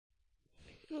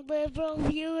Liberal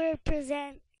Viewer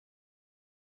presents.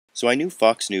 So I knew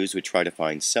Fox News would try to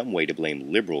find some way to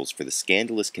blame liberals for the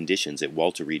scandalous conditions at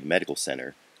Walter Reed Medical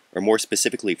Center, or more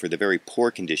specifically for the very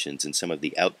poor conditions in some of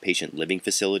the outpatient living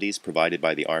facilities provided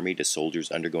by the Army to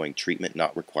soldiers undergoing treatment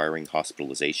not requiring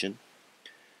hospitalization.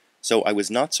 So I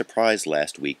was not surprised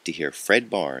last week to hear Fred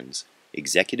Barnes,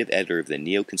 executive editor of the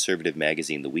neoconservative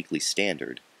magazine The Weekly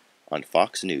Standard, on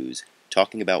Fox News,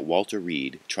 talking about Walter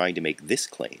Reed trying to make this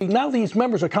claim. Now these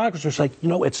members of Congress are saying,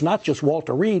 it's not just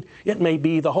Walter Reed, it may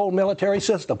be the whole military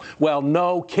system. Well,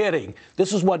 no kidding.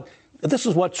 This is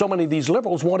what so many of these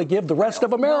liberals want to give the rest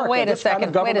of America. Wait a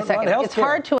second. It's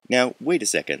hard to... Now, wait a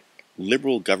second.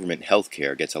 Liberal government health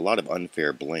care gets a lot of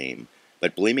unfair blame,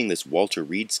 but blaming this Walter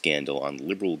Reed scandal on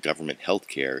liberal government health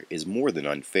care is more than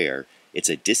unfair. It's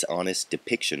a dishonest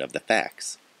depiction of the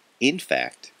facts. In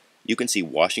fact, you can see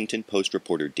Washington Post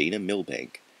reporter Dana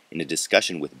Milbank in a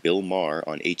discussion with Bill Maher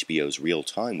on HBO's Real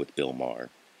Time with Bill Maher,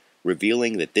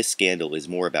 revealing that this scandal is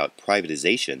more about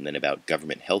privatization than about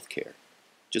government health care.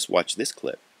 Just watch this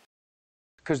clip.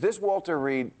 Because this Walter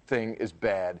Reed thing is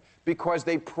bad because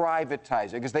they privatize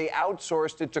it, because they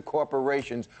outsourced it to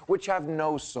corporations which have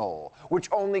no soul, which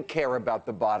only care about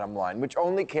the bottom line, which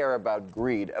only care about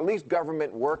greed. At least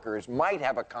government workers might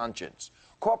have a conscience.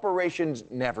 Corporations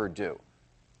never do.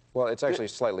 Well, it's actually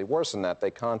slightly worse than that.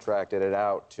 They contracted it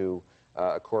out to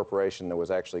a corporation that was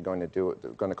actually going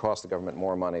to cost the government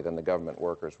more money than the government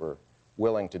workers were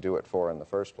willing to do it for in the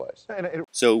first place.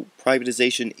 So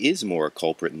privatization is more a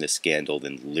culprit in this scandal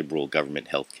than liberal government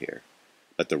health care.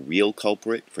 But the real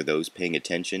culprit, for those paying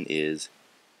attention, is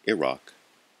Iraq.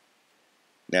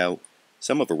 Now,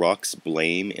 some of Iraq's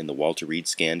blame in the Walter Reed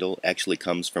scandal actually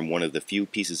comes from one of the few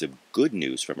pieces of good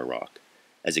news from Iraq,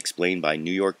 as explained by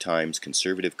New York Times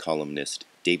conservative columnist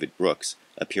David Brooks,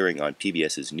 appearing on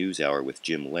PBS's NewsHour with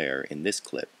Jim Lehrer in this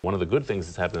clip. One of the good things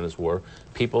that's happened in this war,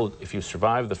 people, if you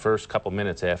survive the first couple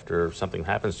minutes after something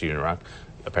happens to you in Iraq,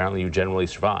 apparently you generally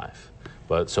survive.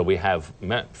 So we have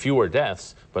fewer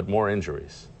deaths, but more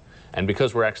injuries. And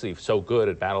because we're actually so good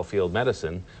at battlefield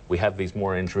medicine, we have these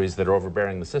more injuries that are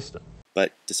overbearing the system.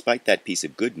 But despite that piece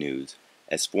of good news,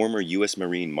 as former U.S.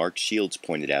 Marine Mark Shields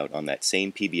pointed out on that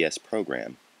same PBS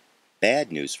program,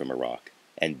 bad news from Iraq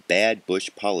and bad Bush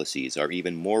policies are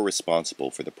even more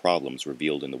responsible for the problems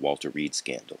revealed in the Walter Reed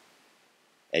scandal.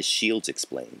 As Shields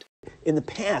explained, in the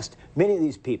past, many of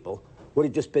these people would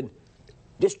have just been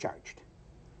discharged.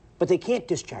 But they can't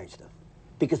discharge them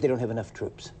because they don't have enough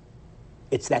troops.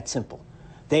 It's that simple.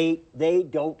 They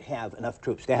don't have enough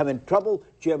troops. They're having trouble,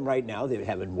 Jim, right now. They're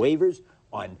having waivers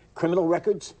on criminal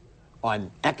records,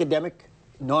 on academic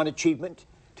non-achievement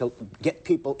to get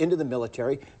people into the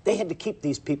military. They had to keep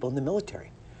these people in the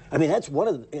military. I mean, that's one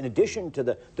of the, in addition to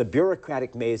the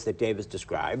bureaucratic maze that Dave has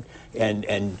described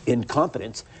and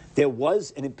incompetence, there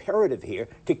was an imperative here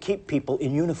to keep people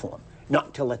in uniform,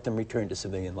 not to let them return to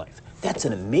civilian life. That's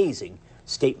an amazing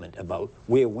statement about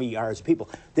where we are as people.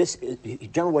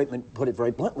 General Whiteman put it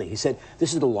very bluntly. He said,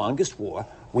 this is the longest war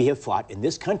we have fought in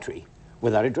this country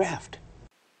without a draft.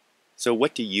 So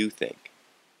what do you think?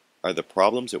 Are the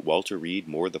problems at Walter Reed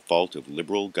more the fault of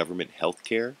liberal government health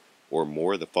care, or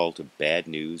more the fault of bad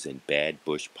news and bad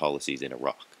Bush policies in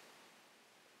Iraq?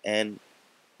 And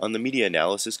on the media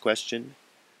analysis question,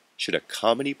 should a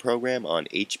comedy program on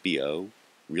HBO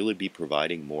really be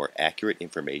providing more accurate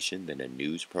information than a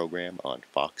news program on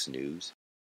Fox News?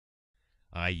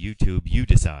 YouTube, you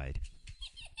decide.